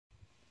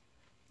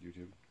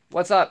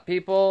What's up,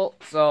 people?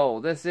 So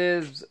this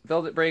is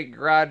Build It Break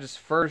Garage's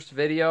first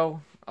video.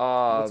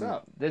 What's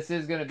up? This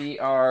is going to be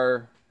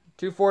our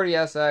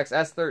 240SX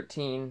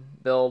S13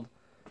 build.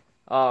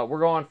 We're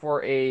going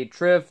for a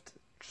drift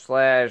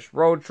slash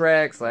road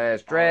track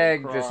slash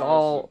drag, just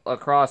all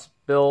across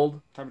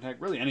build. Time attack,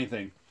 really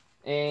anything.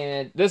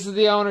 And this is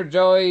the owner,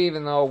 Joey,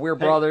 even though we're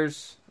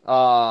brothers. We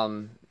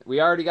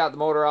already got the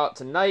motor out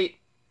tonight,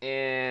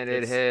 and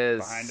it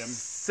is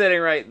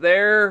sitting right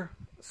there.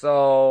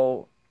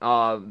 So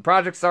the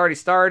project's already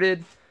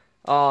started.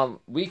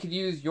 We could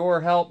use your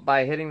help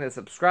by hitting the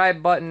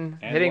subscribe button,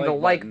 and hitting the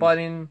like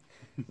button.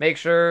 Make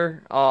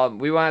sure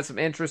we want some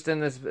interest in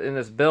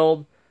this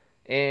build,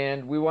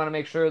 and we want to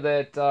make sure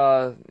that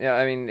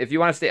I mean, if you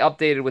want to stay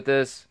updated with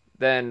this,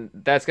 then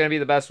that's going to be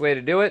the best way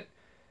to do it.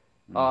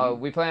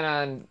 We plan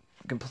on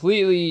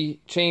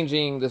completely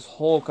changing this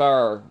whole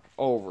car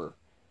over,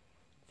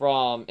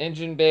 from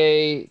engine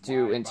bay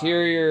to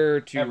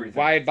interior to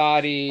wide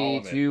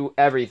body to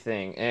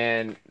everything.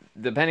 And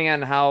depending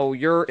on how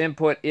your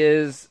input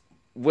is,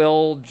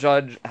 will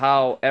judge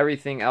how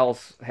everything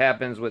else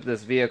happens with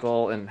this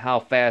vehicle and how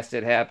fast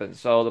it happens.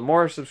 So the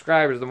more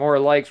subscribers, the more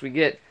likes we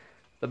get,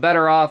 the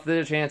better off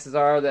the chances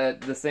are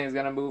that this thing's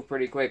going to move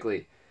pretty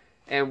quickly.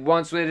 And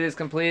once it is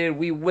completed,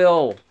 we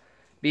will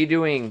be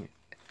doing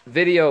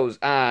videos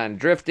on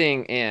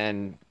drifting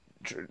and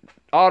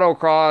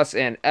autocross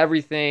and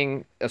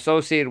everything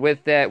associated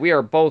with that. We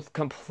are both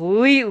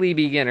completely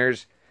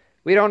beginners.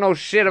 We don't know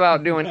shit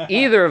about doing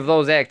either of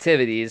those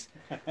activities,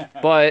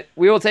 but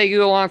we will take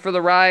you along for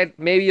the ride.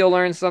 Maybe you'll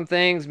learn some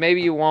things,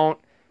 maybe you won't.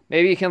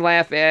 Maybe you can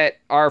laugh at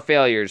our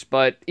failures,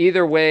 but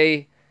either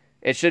way,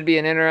 it should be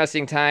an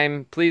interesting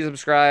time. Please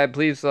subscribe,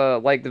 please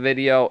like the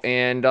video,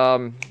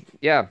 and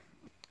yeah,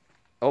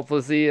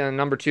 hopefully see you in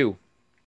number 2.